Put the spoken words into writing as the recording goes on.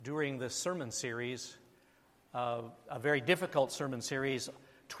during this sermon series, a very difficult sermon series,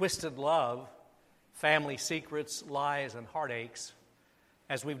 Twisted Love, Family Secrets, Lies, and Heartaches,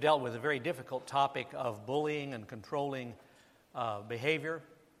 as we've dealt with a very difficult topic of bullying and controlling behavior,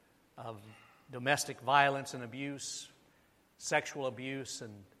 of domestic violence and abuse, sexual abuse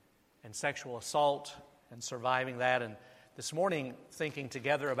and sexual assault, and surviving that. And this morning, thinking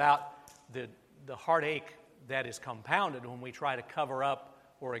together about the heartache that is compounded when we try to cover up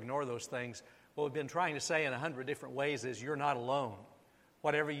or ignore those things. What we've been trying to say in 100 different ways is you're not alone.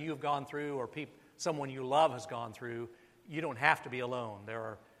 Whatever you've gone through or someone you love has gone through, you don't have to be alone.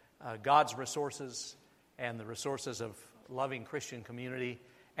 There are God's resources and the resources of loving Christian community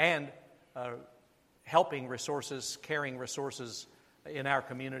and helping resources, caring resources in our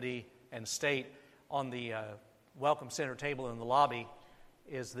community and state. On the Welcome Center table in the lobby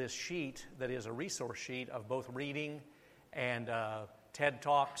is this sheet that is a resource sheet of both reading and TED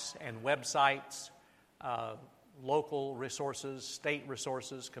Talks and websites, local resources, state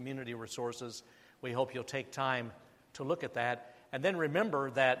resources, community resources. We hope you'll take time to look at that. And then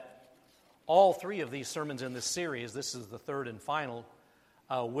remember that all three of these sermons in this series, this is the third and final,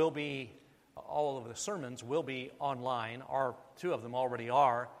 all of the sermons will be online, or two of them already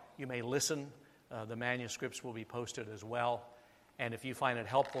are. You may listen. The manuscripts will be posted as well. And if you find it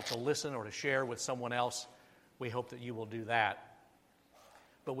helpful to listen or to share with someone else, we hope that you will do that.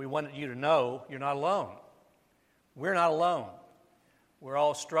 But we want you to know you're not alone. We're not alone. We're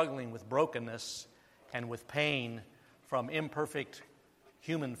all struggling with brokenness and with pain from imperfect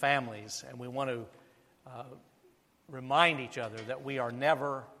human families, and we want to remind each other that we are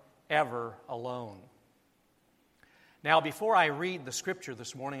never, ever alone. Now, before I read the scripture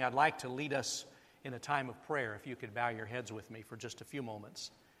this morning, I'd like to lead us in a time of prayer. If you could bow your heads with me for just a few moments,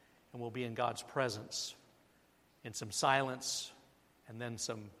 and we'll be in God's presence in some silence and then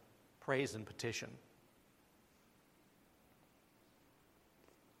some praise and petition.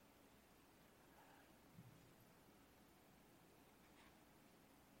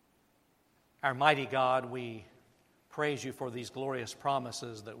 Our mighty God, we praise you for these glorious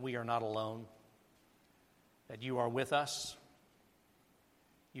promises that we are not alone, that you are with us,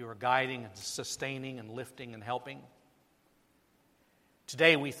 you are guiding and sustaining and lifting and helping.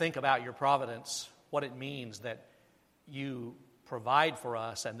 Today we think about your providence, what it means that you provide for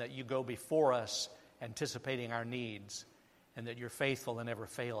us and that you go before us anticipating our needs and that you're faithful and never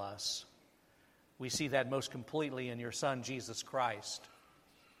fail us. We see that most completely in your Son, Jesus Christ,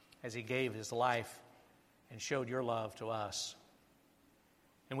 as he gave his life and showed your love to us.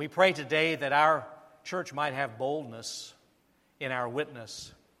 And we pray today that our church might have boldness in our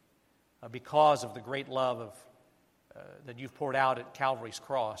witness because of the great love that you've poured out at Calvary's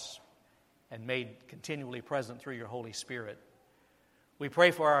cross and made continually present through your Holy Spirit. We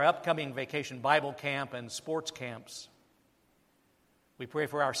pray for our upcoming Vacation Bible Camp and sports camps. We pray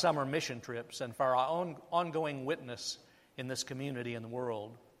for our summer mission trips and for our own ongoing witness in this community and the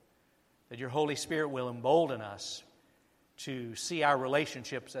world, that your Holy Spirit will embolden us to see our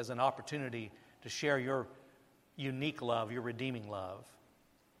relationships as an opportunity to share your unique love, your redeeming love.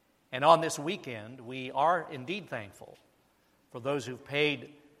 And on this weekend, we are indeed thankful for those who've paid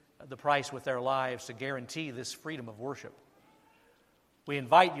the price with their lives to guarantee this freedom of worship. We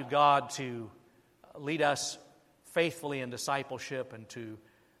invite you, God, to lead us faithfully in discipleship and to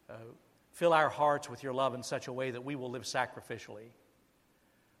fill our hearts with your love in such a way that we will live sacrificially.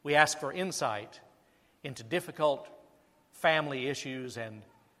 We ask for insight into difficult family issues and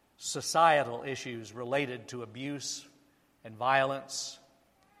societal issues related to abuse and violence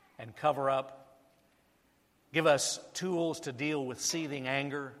and cover-up. Give us tools to deal with seething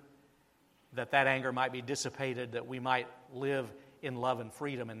anger, that anger might be dissipated, that we might live in love and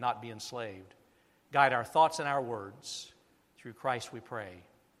freedom and not be enslaved. Guide our thoughts and our words. Through Christ we pray.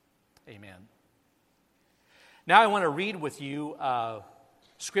 Amen. Now I want to read with you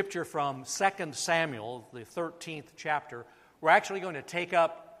scripture from 2 Samuel, the 13th chapter. We're actually going to take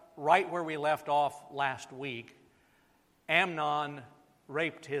up right where we left off last week. Amnon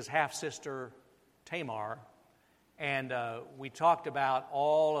raped his half-sister Tamar, and we talked about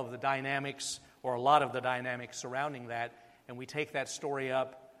all of the dynamics, or a lot of the dynamics surrounding that, and we take that story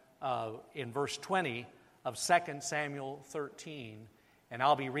up in verse 20 of 2 Samuel 13, and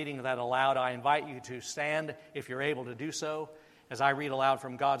I'll be reading that aloud. I invite you to stand if you're able to do so as I read aloud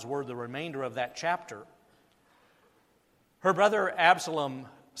from God's Word the remainder of that chapter. Her brother Absalom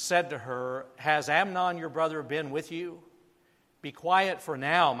said to her, "Has Amnon your brother been with you? Be quiet for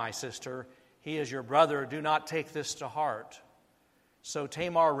now, my sister. He is your brother. Do not take this to heart." So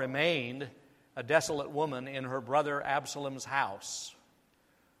Tamar remained a desolate woman in her brother Absalom's house.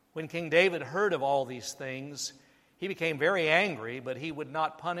 When King David heard of all these things, he became very angry, but he would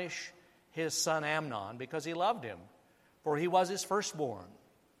not punish his son Amnon because he loved him, for he was his firstborn.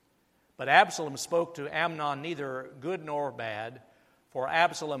 But Absalom spoke to Amnon neither good nor bad, for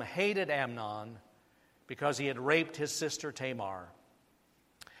Absalom hated Amnon because he had raped his sister Tamar.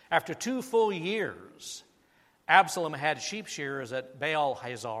 After 2 full years, Absalom had sheep shearers at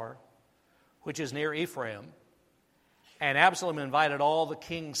Baal-hazor, which is near Ephraim, and Absalom invited all the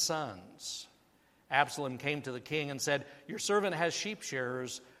king's sons. Absalom came to the king and said, "Your servant has sheep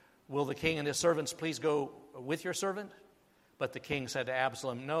shearers. Will the king and his servants please go with your servant?" But the king said to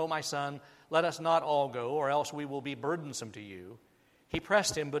Absalom, "No, my son, let us not all go, or else we will be burdensome to you." He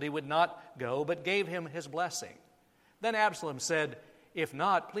pressed him, but he would not go, but gave him his blessing. Then Absalom said, "If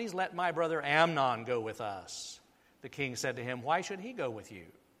not, please let my brother Amnon go with us." The king said to him, "Why should he go with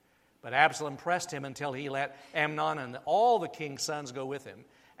you?" But Absalom pressed him until he let Amnon and all the king's sons go with him.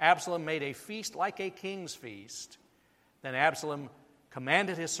 Absalom made a feast like a king's feast. Then Absalom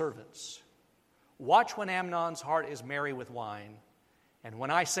commanded his servants, "Watch when Amnon's heart is merry with wine, and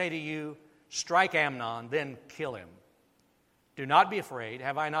when I say to you, 'Strike Amnon,' then kill him. Do not be afraid.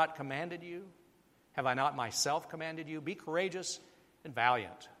 Have I not commanded you? Have I not myself commanded you? Be courageous and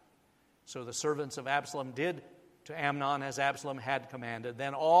valiant." So the servants of Absalom did to Amnon as Absalom had commanded.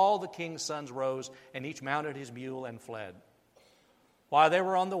 Then all the king's sons rose, and each mounted his mule and fled. While they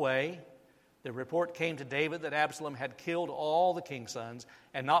were on the way, the report came to David that Absalom had killed all the king's sons,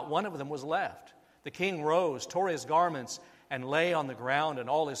 and not one of them was left. The king rose, tore his garments, and lay on the ground, and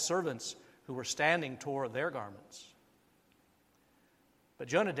all his servants who were standing tore their garments. But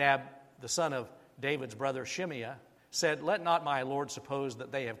Jonadab, the son of David's brother Shimea, said, "Let not my lord suppose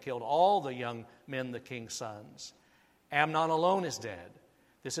that they have killed all the young men, the king's sons. Amnon alone is dead.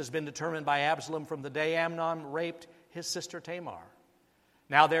 This has been determined by Absalom from the day Amnon raped his sister Tamar.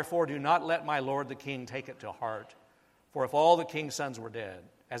 Now therefore do not let my lord the king take it to heart, for if all the king's sons were dead,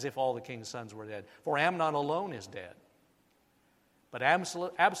 as if all the king's sons were dead, for Amnon alone is dead." But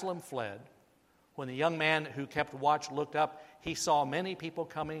Absalom fled. When the young man who kept watch looked up, he saw many people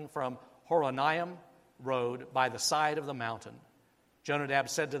coming from Horonaim road by the side of the mountain. Jonadab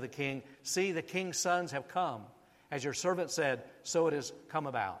said to the king, "See, the king's sons have come. As your servant said, so it has come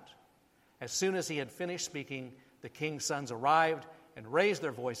about." As soon as he had finished speaking, the king's sons arrived and raised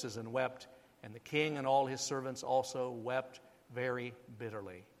their voices and wept, and the king and all his servants also wept very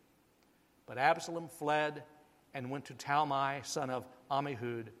bitterly. But Absalom fled and went to Talmai, son of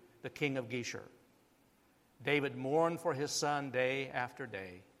Ammihud, the king of Geshur. David mourned for his son day after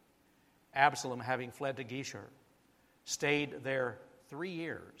day. Absalom, having fled to Geshur, stayed there 3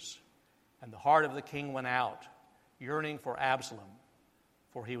 years, and the heart of the king went out, yearning for Absalom,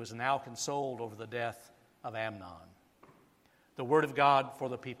 for he was now consoled over the death of Amnon. The word of God for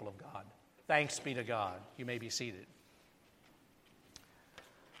the people of God. Thanks be to God. You may be seated.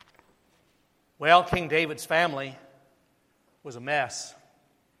 Well, King David's family was a mess,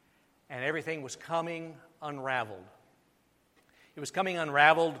 and everything was coming unraveled. It was coming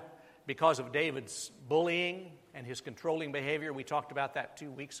unraveled because of David's bullying and his controlling behavior. We talked about that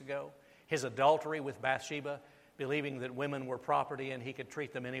 2 weeks ago. His adultery with Bathsheba, believing that women were property and he could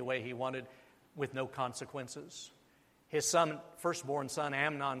treat them any way he wanted with no consequences. His firstborn son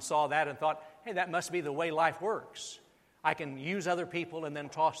Amnon saw that and thought, "Hey, that must be the way life works. I can use other people and then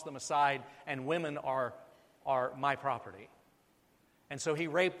toss them aside, and women are my property." And so he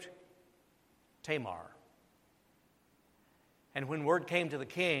raped Tamar. And when word came to the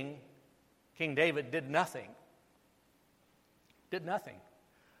king, King David did nothing. Did nothing.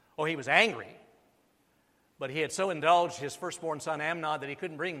 Oh, he was angry, but he had so indulged his firstborn son Amnon that he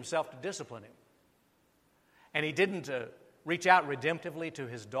couldn't bring himself to discipline him. And he didn't reach out redemptively to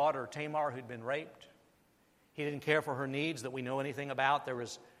his daughter Tamar, who'd been raped. He didn't care for her needs that we know anything about. There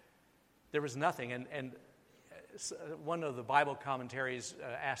was nothing. And one of the Bible commentaries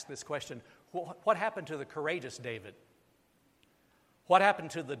asked this question: what happened to the courageous David? What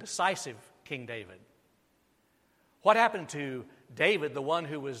happened to the decisive King David? What happened to David, the one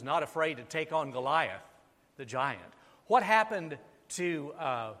who was not afraid to take on Goliath, the giant? What happened to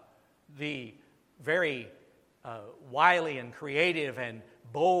the very wily and creative and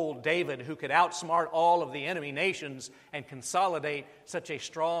bold David who could outsmart all of the enemy nations and consolidate such a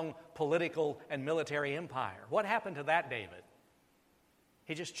strong political and military empire? What happened to that David?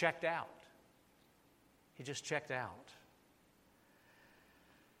 He just checked out. He just checked out.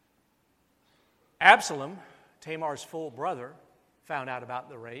 Absalom, Tamar's full brother, found out about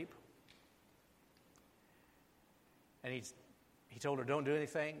the rape. And he told her, "Don't do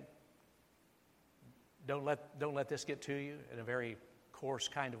anything. Don't let this get to you," in a very coarse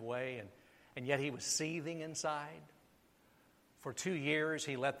kind of way, and yet he was seething inside. For 2 years,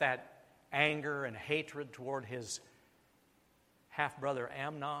 he let that anger and hatred toward his half-brother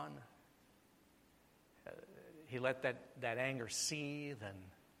Amnon, he let that anger seethe and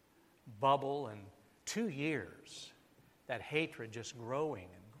bubble, and 2 years, that hatred just growing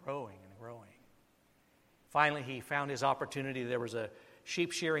and growing and growing. Finally, he found his opportunity. There was a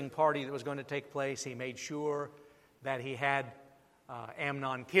sheep shearing party that was going to take place. He made sure that he had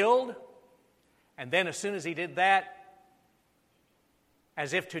Amnon killed. And then as soon as he did that,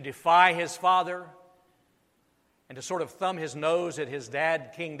 as if to defy his father and to sort of thumb his nose at his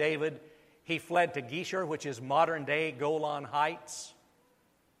dad, King David, he fled to Geshur, which is modern-day Golan Heights.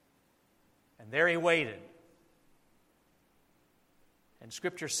 And there he waited. And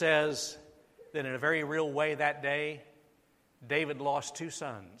Scripture says that in a very real way that day, David lost 2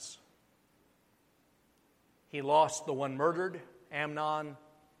 sons. He lost the one murdered, Amnon,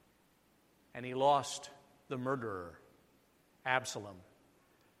 and he lost the murderer, Absalom.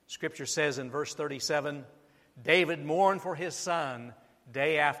 Scripture says in verse 37, David mourned for his son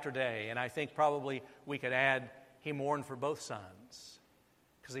day after day. And I think probably we could add, he mourned for both sons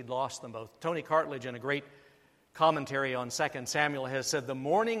because he'd lost them both. Tony Cartledge, in a great commentary on 2 Samuel, has said, the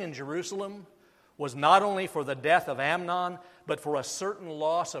mourning in Jerusalem was not only for the death of Amnon, but for a certain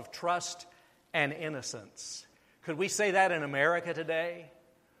loss of trust and innocence. Could we say that in America today,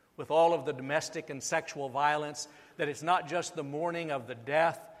 with all of the domestic and sexual violence, that it's not just the mourning of the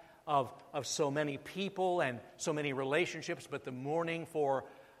death of so many people and so many relationships, but the mourning for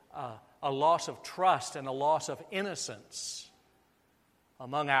a loss of trust and a loss of innocence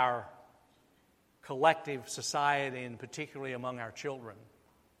among our collective society, and particularly among our children.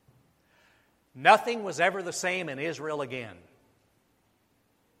 Nothing was ever the same in Israel again.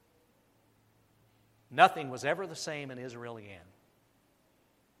 Nothing was ever the same in Israel again.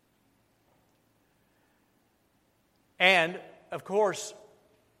 And, of course,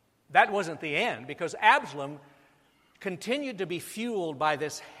 that wasn't the end, because Absalom continued to be fueled by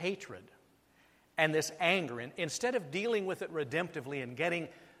this hatred and this anger. And instead of dealing with it redemptively and getting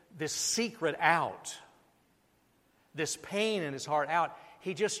this secret out, this pain in his heart out,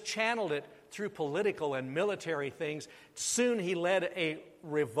 he just channeled it through political and military things. Soon he led a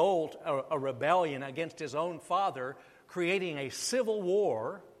revolt, a rebellion against his own father, creating a civil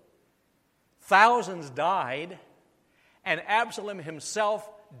war. Thousands died, and Absalom himself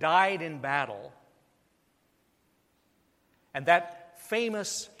died in battle. And that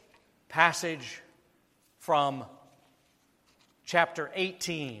famous passage from chapter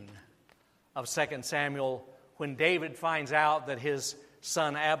 18 of 2 Samuel, when David finds out that his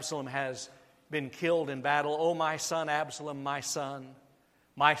son Absalom has been killed in battle. Oh, my son Absalom, my son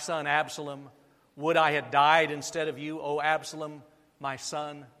Absalom, would I had died instead of you, O Absalom, my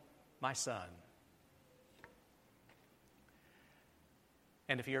son, my son.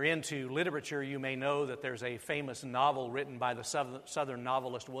 And if you're into literature, you may know that there's a famous novel written by the Southern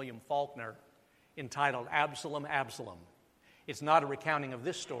novelist William Faulkner entitled Absalom, Absalom. It's not a recounting of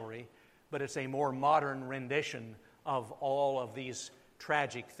this story, but it's a more modern rendition of all of these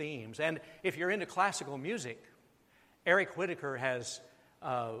tragic themes. And if you're into classical music, Eric Whitacre has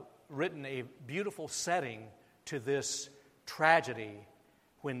written a beautiful setting to this tragedy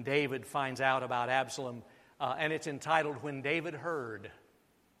when David finds out about Absalom, and it's entitled When David Heard.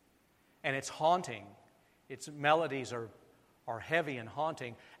 And it's haunting. Its melodies are heavy and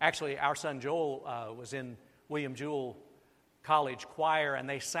haunting. Actually, our son Joel was in William Jewell College Choir, and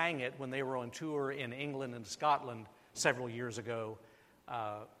they sang it when they were on tour in England and Scotland several years ago.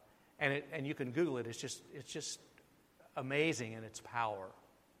 And you can Google it. It's just amazing in its power.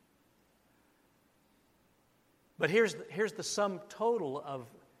 But here's the sum total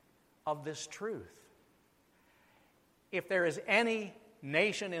of this truth. If there is any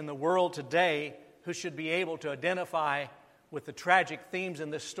nation in the world today who should be able to identify with the tragic themes in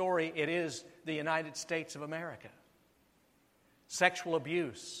this story, it is the United States of America. Sexual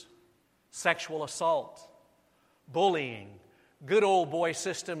abuse, sexual assault, bullying, good old boy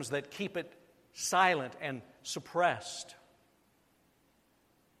systems that keep it silent and suppressed.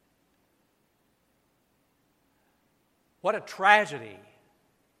 What a tragedy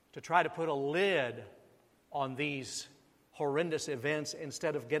to try to put a lid on these horrendous events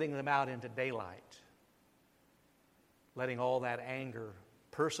instead of getting them out into daylight, letting all that anger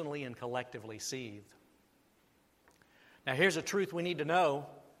personally and collectively seethe. Now, here's a truth we need to know.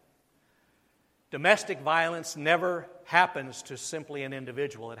 Domestic violence never happens to simply an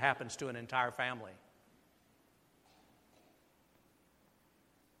individual. It happens to an entire family.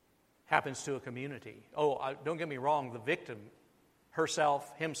 Happens to a community. Oh, don't get me wrong, the victim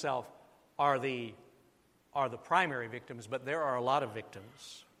himself are the primary victims, but there are a lot of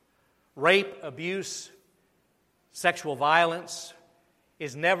victims. Rape, abuse, sexual violence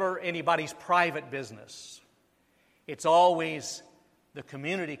is never anybody's private business. It's always the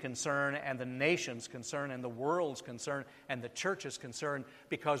community concern and the nation's concern and the world's concern and the church's concern,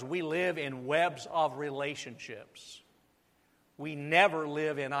 because we live in webs of relationships. We never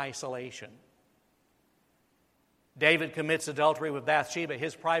live in isolation. David commits adultery with Bathsheba.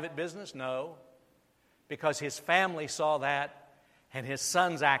 His private business? No. Because his family saw that and his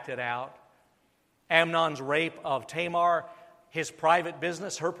sons acted out. Amnon's rape of Tamar, his private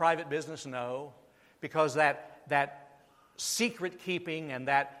business, her private business? No. Because that secret keeping and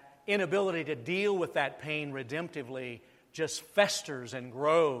that inability to deal with that pain redemptively just festers and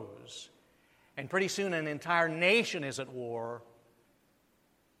grows. And pretty soon an entire nation is at war,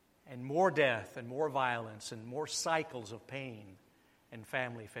 and more death and more violence and more cycles of pain and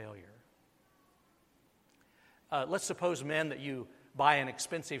family failure. Let's suppose, men, that you buy an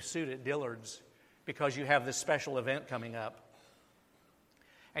expensive suit at Dillard's because you have this special event coming up.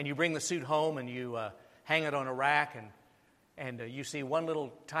 And you bring the suit home and you hang it on a rack, and you see one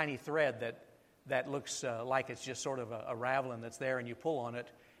little tiny thread that looks like it's just sort of a raveling that's there, and you pull on it,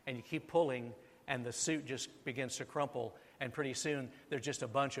 and you keep pulling, and the suit just begins to crumple, and pretty soon there's just a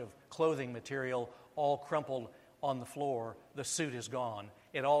bunch of clothing material all crumpled on the floor. The suit is gone.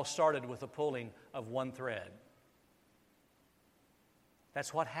 It all started with the pulling of one thread.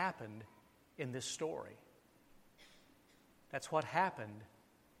 That's what happened in this story. That's what happened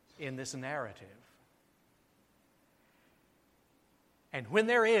in this narrative. And when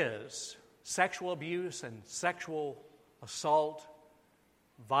there is sexual abuse and sexual assault,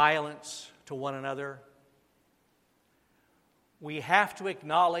 violence to one another, we have to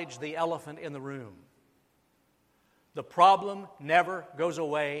acknowledge the elephant in the room. The problem never goes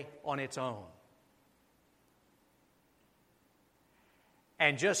away on its own.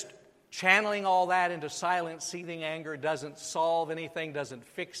 And just channeling all that into silent, seething anger doesn't solve anything, doesn't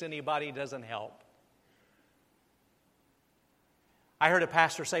fix anybody, doesn't help. I heard a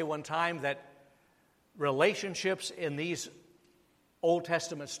pastor say one time that relationships in these Old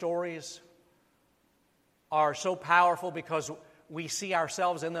Testament stories are so powerful because we see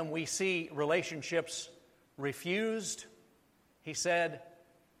ourselves in them. We see relationships refused, he said,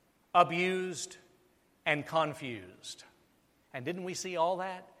 abused, and confused. And didn't we see all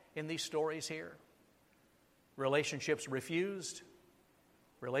that in these stories here? Relationships refused,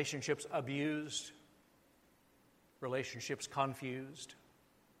 relationships abused, relationships confused,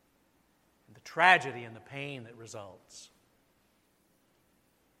 and the tragedy and the pain that results.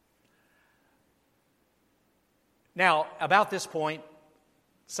 Now, about this point,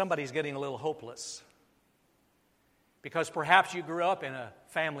 somebody's getting a little hopeless, because perhaps you grew up in a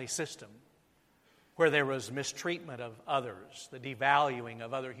family system where there was mistreatment of others, the devaluing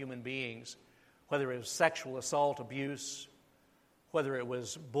of other human beings, whether it was sexual assault, abuse, whether it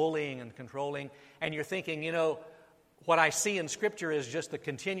was bullying and controlling, and you're thinking, what I see in Scripture is just the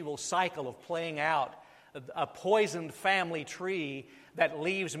continual cycle of playing out a poisoned family tree that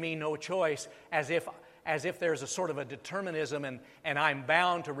leaves me no choice, as if there's a sort of a determinism and I'm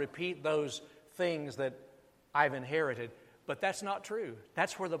bound to repeat those things that I've inherited. But that's not true.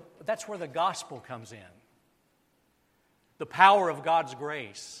 That's where the gospel comes in. The power of God's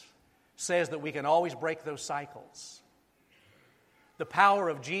grace says that we can always break those cycles. The power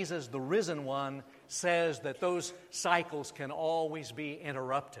of Jesus, the risen one, says that those cycles can always be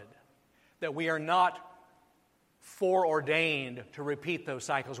interrupted, that we are not foreordained to repeat those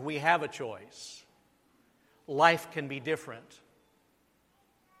cycles. We have a choice. Life can be different.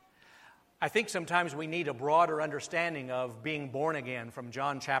 I think sometimes we need a broader understanding of being born again from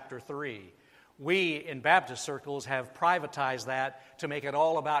John chapter 3. We, in Baptist circles, have privatized that to make it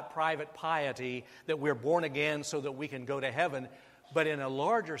all about private piety, that we're born again so that we can go to heaven. But in a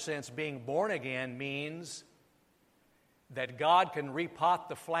larger sense, being born again means that God can repot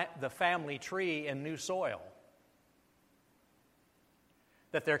the family tree in new soil.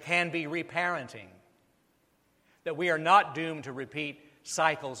 That there can be reparenting. That we are not doomed to repeat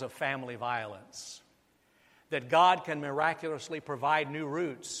cycles of family violence. That God can miraculously provide new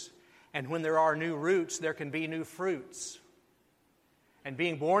roots. And when there are new roots, there can be new fruits. And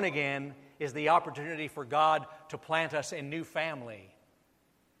being born again is the opportunity for God to plant us in new family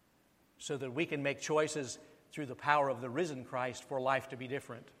so that we can make choices through the power of the risen Christ for life to be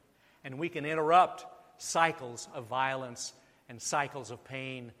different. And we can interrupt cycles of violence and cycles of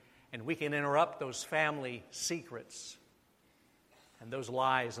pain, and we can interrupt those family secrets and those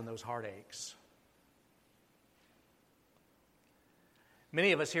lies and those heartaches.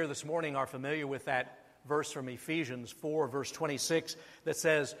 Many of us here this morning are familiar with that verse from Ephesians 4, verse 26, that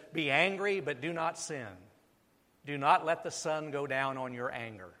says, "Be angry, but do not sin. Do not let the sun go down on your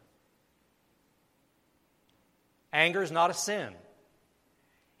anger." Anger is not a sin.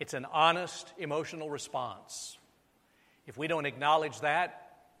 It's an honest emotional response. If we don't acknowledge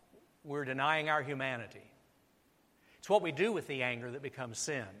that, we're denying our humanity. It's what we do with the anger that becomes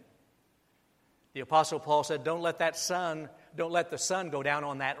sin. The Apostle Paul said, don't let the sun go down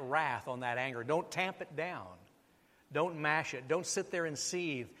on that wrath, on that anger. Don't tamp it down. Don't mash it. Don't sit there and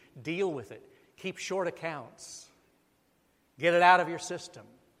seethe. Deal with it. Keep short accounts. Get it out of your system.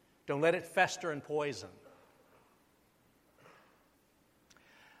 Don't let it fester and poison.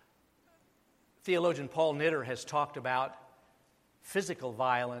 Theologian Paul Knitter has talked about physical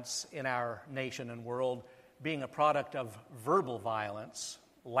violence in our nation and world being a product of verbal violence,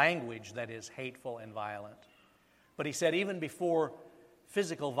 language that is hateful and violent. But he said even before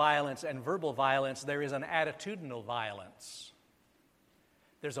physical violence and verbal violence, there is an attitudinal violence.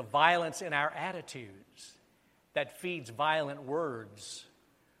 There's a violence in our attitudes that feeds violent words,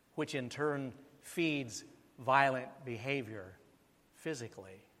 which in turn feeds violent behavior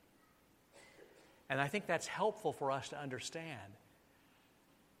physically. And I think that's helpful for us to understand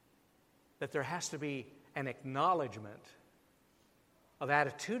that there has to be an acknowledgement of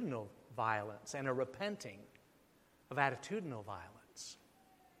attitudinal violence and a repenting of attitudinal violence.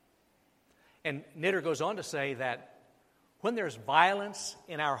 And Knitter goes on to say that when there's violence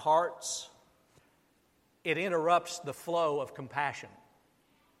in our hearts, it interrupts the flow of compassion.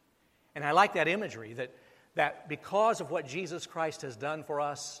 And I like that imagery that because of what Jesus Christ has done for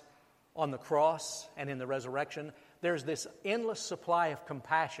us on the cross and in the resurrection, there's this endless supply of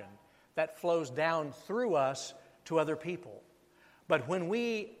compassion that flows down through us to other people. But when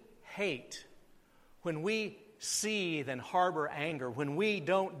we hate, when we seethe and harbor anger, when we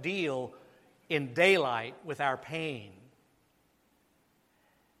don't deal in daylight with our pain,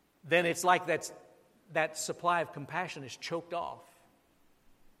 then it's like that supply of compassion is choked off.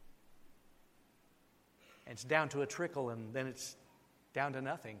 And it's down to a trickle, and then it's down to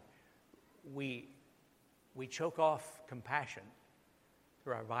nothing. We choke off compassion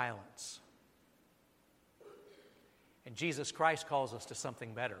through our violence. And Jesus Christ calls us to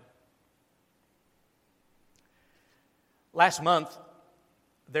something better. Last month,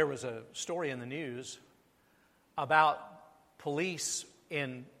 there was a story in the news about police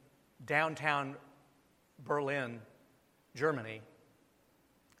in downtown Berlin, Germany,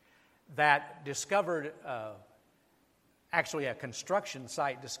 that discovered, actually a construction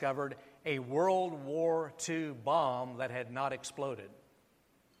site discovered a World War II bomb that had not exploded.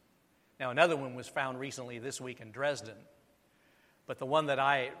 Now, another one was found recently this week in Dresden. But the one that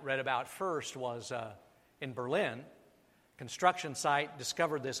I read about first was in Berlin. Construction site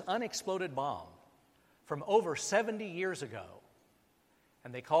discovered this unexploded bomb from over 70 years ago.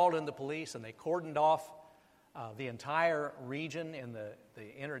 And they called in the police and they cordoned off the entire region in the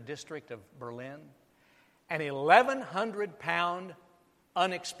inner district of Berlin. An 1,100-pound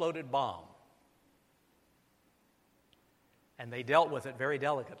unexploded bomb. And they dealt with it very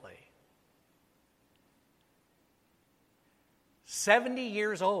delicately. 70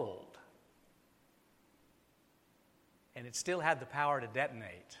 years old. And it still had the power to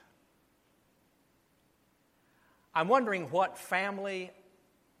detonate. I'm wondering what family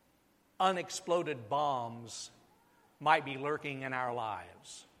unexploded bombs might be lurking in our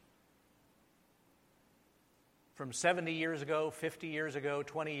lives. From 70 years ago, 50 years ago,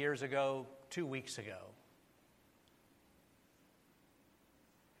 20 years ago, 2 weeks ago.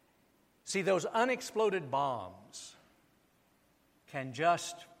 See, those unexploded bombs can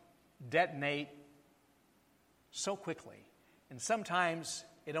just detonate so quickly. And sometimes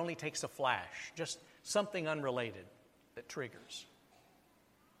it only takes a flash, just something unrelated that triggers.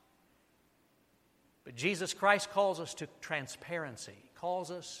 But Jesus Christ calls us to transparency,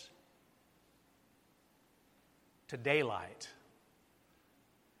 calls us to daylight,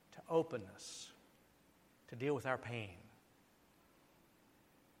 to openness, to deal with our pain.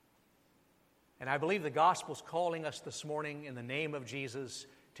 And I believe the gospel's calling us this morning in the name of Jesus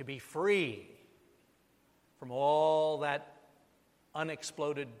to be free from all that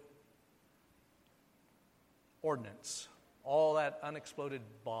unexploded ordnance, all that unexploded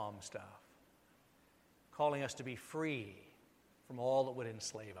bomb stuff. Calling us to be free from all that would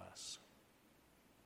enslave us.